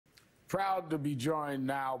Proud to be joined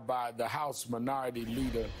now by the House Minority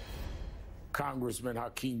Leader, Congressman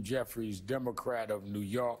Hakeem Jeffries, Democrat of New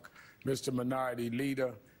York. Mr. Minority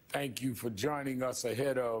Leader, thank you for joining us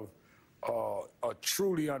ahead of a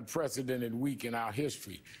truly unprecedented week in our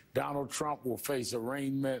history. Donald Trump will face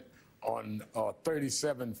arraignment on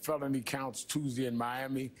 37 felony counts Tuesday in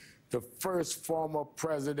Miami, the first former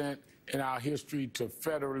president in our history to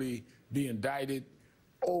federally be indicted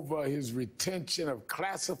over his retention of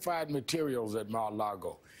classified materials at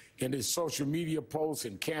Mar-a-Lago. In his social media posts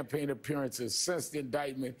and campaign appearances since the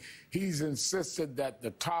indictment, he's insisted that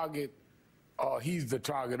he's the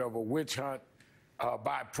target of a witch hunt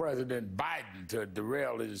by President Biden to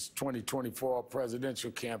derail his 2024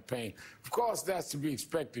 presidential campaign. Of course, that's to be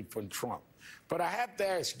expected from Trump. But I have to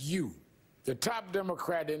ask you, the top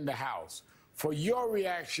Democrat in the House, for your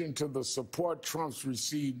reaction to the support Trump's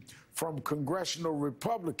received from congressional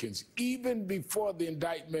Republicans. Even before the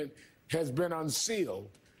indictment has been unsealed,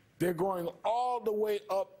 they're going all the way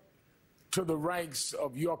up to the ranks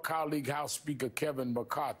of your colleague, House Speaker Kevin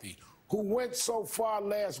McCarthy, who went so far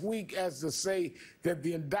last week as to say that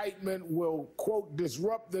the indictment will, quote,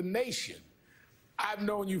 disrupt the nation. I've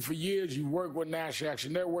known you for years. You work with National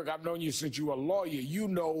Action Network. I've known you since you were a lawyer. You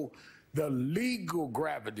know the legal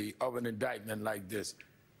gravity of an indictment like this.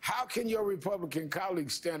 How can your Republican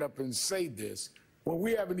colleagues stand up and say this when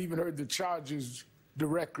we haven't even heard the charges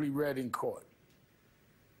directly read in court?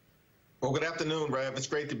 Well, good afternoon, Rev. It's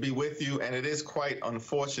great to be with you, and it is quite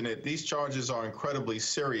unfortunate. These charges are incredibly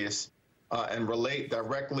serious and relate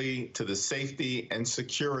directly to the safety and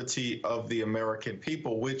security of the American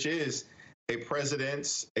people, which is a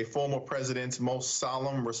former president's most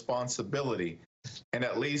solemn responsibility, and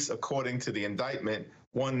at least according to the indictment,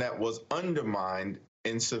 one that was undermined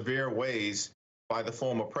in severe ways by the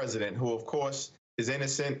former president, who, of course, is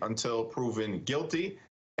innocent until proven guilty,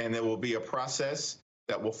 and there will be a process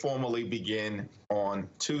that will formally begin on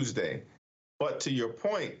Tuesday. But to your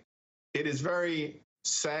point, it is very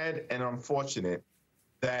sad and unfortunate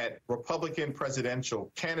that Republican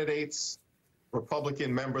presidential candidates,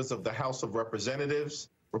 Republican members of the House of Representatives,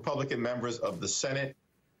 Republican members of the Senate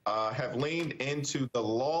have leaned into the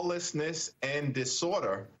lawlessness and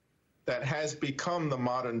disorder that has become the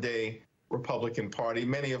modern-day Republican Party,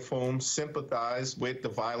 many of whom sympathize with the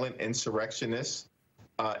violent insurrectionists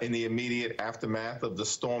in the immediate aftermath of the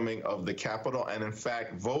storming of the Capitol, and in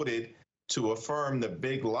fact voted to affirm the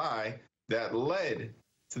big lie that led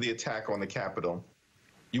to the attack on the Capitol.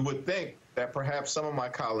 You would think that perhaps some of my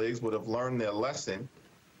colleagues would have learned their lesson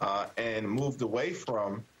and moved away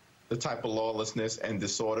from the type of lawlessness and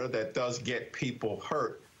disorder that does get people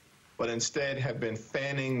hurt, but instead have been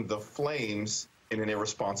fanning the flames in an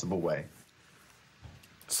irresponsible way.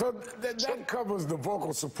 So that covers the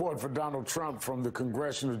vocal support for Donald Trump from the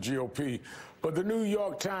congressional GOP. But the New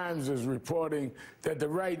York Times is reporting that the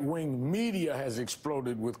right-wing media has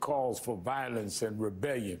exploded with calls for violence and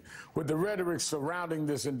rebellion, with the rhetoric surrounding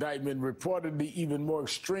this indictment reportedly even more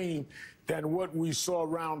extreme than what we saw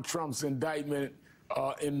around Trump's indictment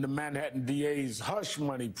in the Manhattan DA's hush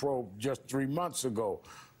money probe just 3 months ago.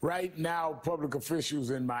 Right now, public officials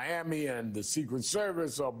in Miami and the Secret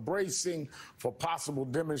Service are bracing for possible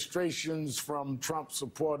demonstrations from Trump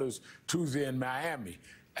supporters Tuesday in Miami.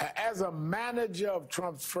 As a manager of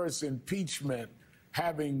Trump's first impeachment,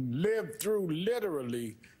 having lived through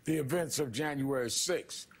literally the events of January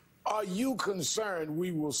 6th, are you concerned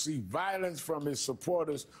we will see violence from his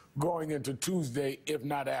supporters going into Tuesday, if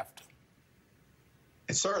not after?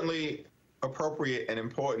 It's certainly appropriate and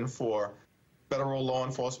important for federal law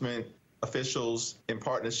enforcement officials in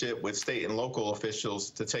partnership with state and local officials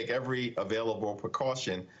to take every available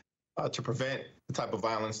precaution to prevent the type of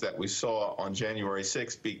violence that we saw on January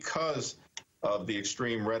 6th because of the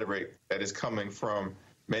extreme rhetoric that is coming from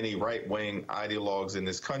many right-wing ideologues in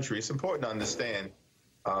this country. It's important to understand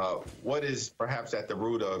what is perhaps at the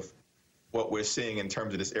root of what we're seeing in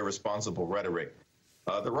terms of this irresponsible rhetoric.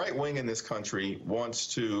 The right wing in this country wants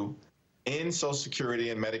to end Social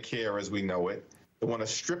Security and Medicare as we know it. They want to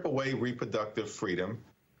strip away reproductive freedom.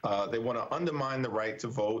 They want to undermine the right to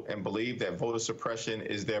vote and believe that voter suppression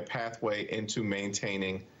is their pathway into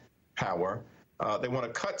maintaining power. They want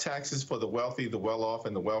to cut taxes for the wealthy, the well-off,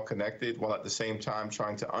 and the well-connected, while at the same time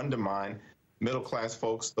trying to undermine middle-class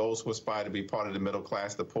folks, those who aspire to be part of the middle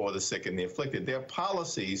class, the poor, the sick, and the afflicted. Their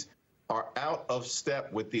policies are out of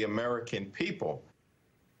step with the American people.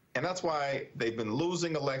 And that's why they've been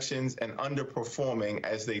losing elections and underperforming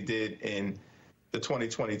as they did in the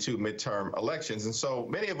 2022 midterm elections. And so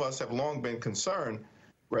many of us have long been concerned,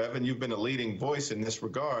 Rev, and you've been a leading voice in this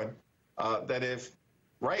regard, that if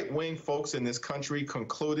right-wing folks in this country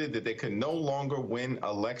concluded that they could no longer win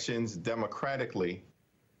elections democratically,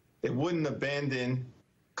 they wouldn't abandon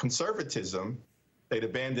conservatism, they'd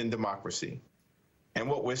abandon democracy. And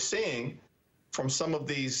what we're seeing from some of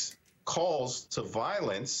these calls to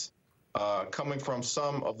violence coming from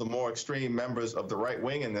some of the more extreme members of the right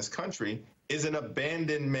wing in this country is an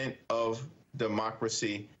abandonment of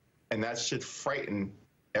democracy, and that should frighten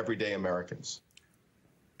everyday Americans.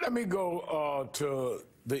 Let me go to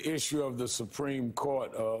the issue of the Supreme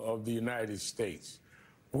Court of the United States.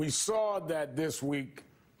 We saw that this week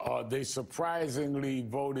they surprisingly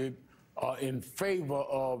voted in favor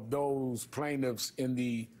of those plaintiffs in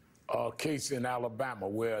the case in Alabama,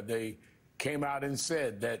 where they came out and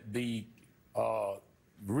said that the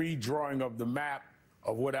redrawing of the map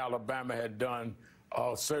of what Alabama had done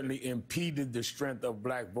certainly impeded the strength of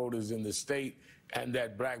black voters in the state, and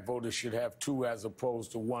that black voters should have 2 as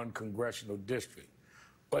opposed to 1 congressional district.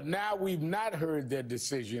 But now we've not heard their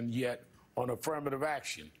decision yet on affirmative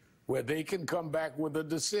action, where they can come back with a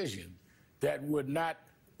decision that would not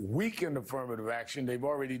weaken affirmative action, they've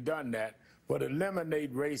already done that, but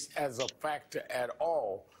eliminate race as a factor at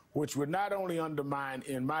all, which would not only undermine,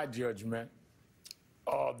 in my judgment,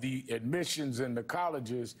 the admissions in the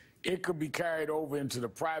colleges, it could be carried over into the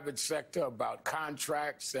private sector about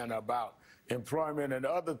contracts and about employment and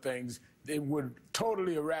other things. It would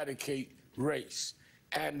totally eradicate race.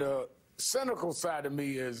 And the cynical side of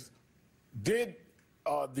me is, did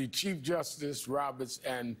the Chief Justice Roberts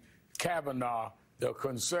and Kavanaugh, the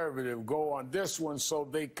conservative, go on this one so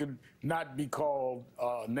they could not be called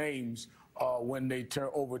names when they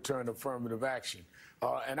overturn affirmative action?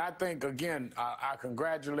 And I think, again, I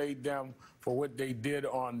congratulate them for what they did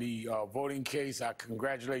on the voting case. I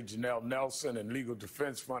congratulate Janelle Nelson and Legal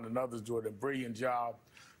Defense Fund and others doing a brilliant job.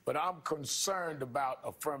 But I'm concerned about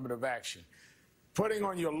affirmative action. Putting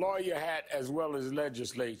on your lawyer hat as well as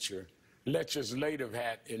legislative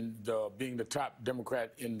hat in being the top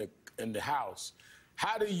Democrat in the House,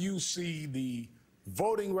 how do you see the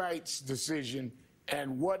voting rights decision,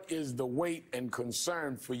 and what is the weight and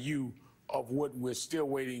concern for you of what we're still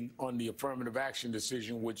waiting on the affirmative action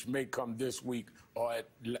decision, which may come this week or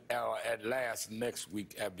at last next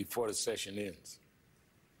week before the session ends?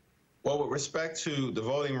 Well, with respect to the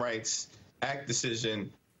Voting Rights Act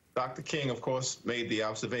decision, Dr. King, of course, made the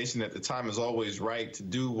observation that the time is always right to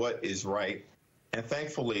do what is right. And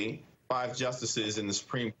thankfully, 5 justices in the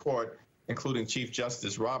Supreme Court, including Chief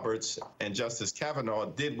Justice Roberts and Justice Kavanaugh,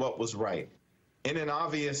 did what was right. In an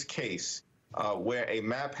obvious case where a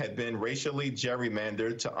map had been racially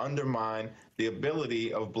gerrymandered to undermine the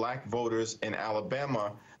ability of black voters in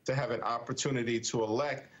Alabama to have an opportunity to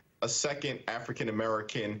elect a second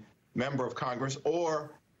African-American member of Congress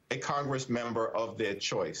or a Congress member of their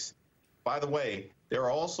choice. By the way, there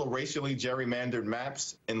are also racially gerrymandered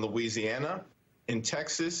maps in Louisiana, in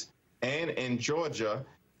Texas, and in Georgia,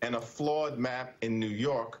 and a flawed map in New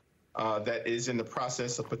York that is in the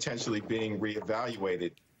process of potentially being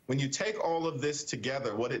reevaluated. When you take all of this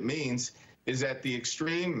together, what it means is that the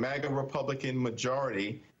extreme MAGA Republican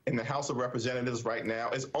majority in the House of Representatives right now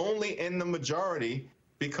is only in the majority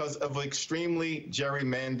because of extremely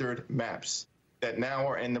gerrymandered maps that now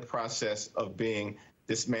are in the process of being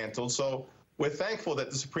dismantled. So we're thankful that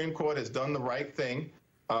the Supreme Court has done the right thing,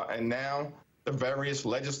 and now the various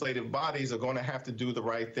legislative bodies are going to have to do the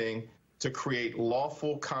right thing to create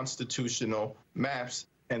lawful constitutional maps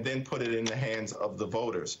and then put it in the hands of the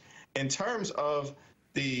voters. In terms of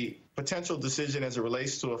the potential decision as it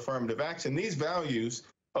relates to affirmative action, these values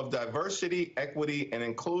of diversity, equity, and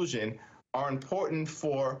inclusion are important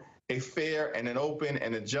for a fair and an open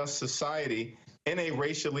and a just society in a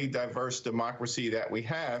racially diverse democracy that we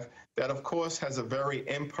have, that of course has a very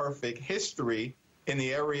imperfect history in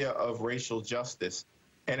the area of racial justice.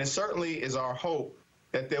 And it certainly is our hope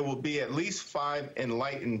that there will be at least 5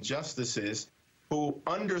 enlightened justices who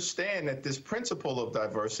understand that this principle of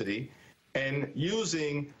diversity and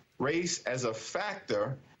using race as a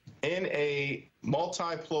factor in a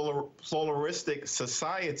multi-pluralistic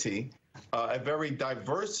society, a very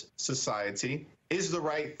diverse society, is the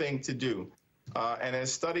right thing to do. And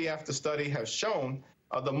as study after study has shown,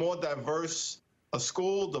 the more diverse a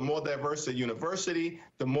school, the more diverse a university,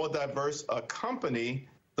 the more diverse a company,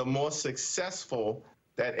 the more successful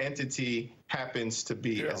that entity happens to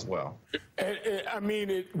be as well. I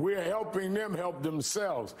mean, we're helping them help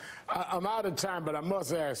themselves. I'm out of time, but I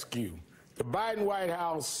must ask you, the Biden White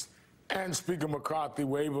House and Speaker McCarthy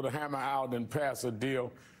were able to hammer out and pass a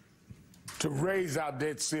deal to raise our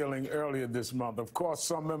debt ceiling earlier this month. Of course,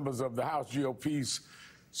 some members of the House GOP's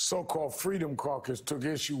so-called Freedom Caucus took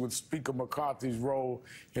issue with Speaker McCarthy's role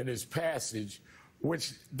in his passage,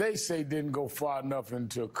 which they say didn't go far enough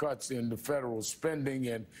into cuts in the federal spending.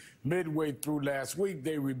 And midway through last week,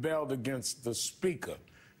 they rebelled against the Speaker.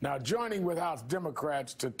 Now, joining with House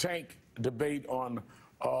Democrats to tank debate on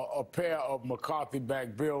a pair of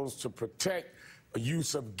McCarthy-backed bills to protect the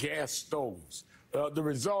use of gas stoves. The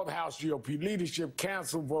result, House GOP leadership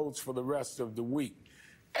canceled votes for the rest of the week.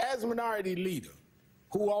 As Minority Leader,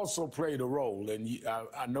 who also played a role, and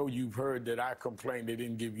I know you've heard that I complained they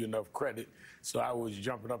didn't give you enough credit, so I was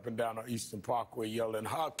jumping up and down on Eastern Parkway yelling,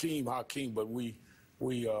 Hakeem, Hakeem, but we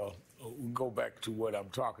go back to what I'm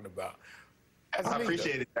talking about. As I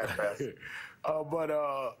appreciate that, Pastor.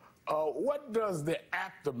 What does the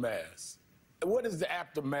aftermath, what is the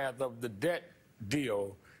aftermath of the debt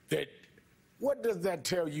deal what does that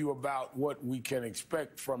tell you about what we can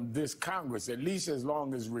expect from this Congress, at least as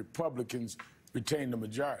long as Republicans retain the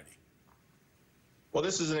majority? Well,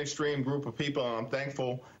 this is an extreme group of people, and I'm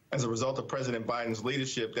thankful as a result of President Biden's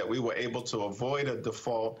leadership that we were able to avoid a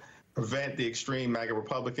default, prevent the extreme MAGA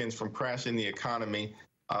Republicans from crashing the economy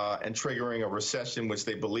and triggering a recession, which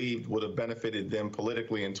they believed would have benefited them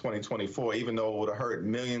politically in 2024, even though it would have hurt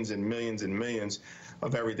millions and millions and millions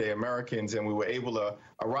of everyday Americans. And we were able to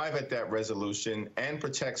arrive at that resolution and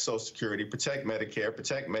protect Social Security, protect Medicare,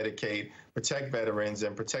 protect Medicaid, protect veterans,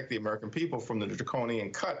 and protect the American people from the draconian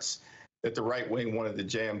cuts that the right wing wanted to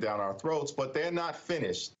jam down our throats. But they're not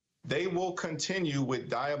finished. They will continue with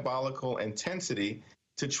diabolical intensity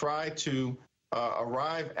to try to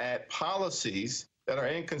arrive at policies that are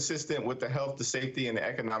inconsistent with the health, the safety, and the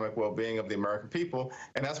economic well-being of the American people.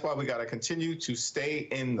 And that's why we got to continue to stay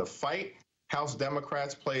in the fight. House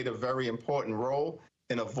Democrats played a very important role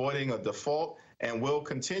in avoiding a default and will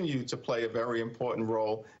continue to play a very important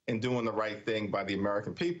role in doing the right thing by the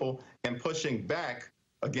American people and pushing back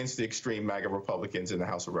against the extreme MAGA Republicans in the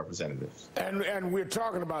House of Representatives. And we're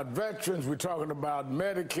talking about veterans, we're talking about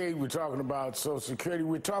Medicaid, we're talking about Social Security,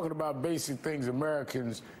 we're talking about basic things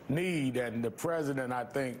Americans need, and the president, I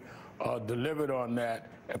think, delivered on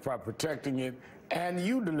that by protecting it, and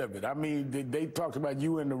you delivered. I mean, they talked about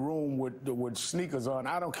you in the room with sneakers on.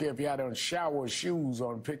 I don't care if you had on shower shoes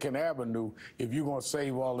on Pitkin Avenue. If you're going to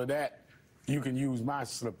save all of that, you can use my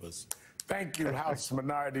slippers. Thank you, House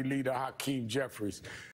Minority Leader Hakeem Jeffries.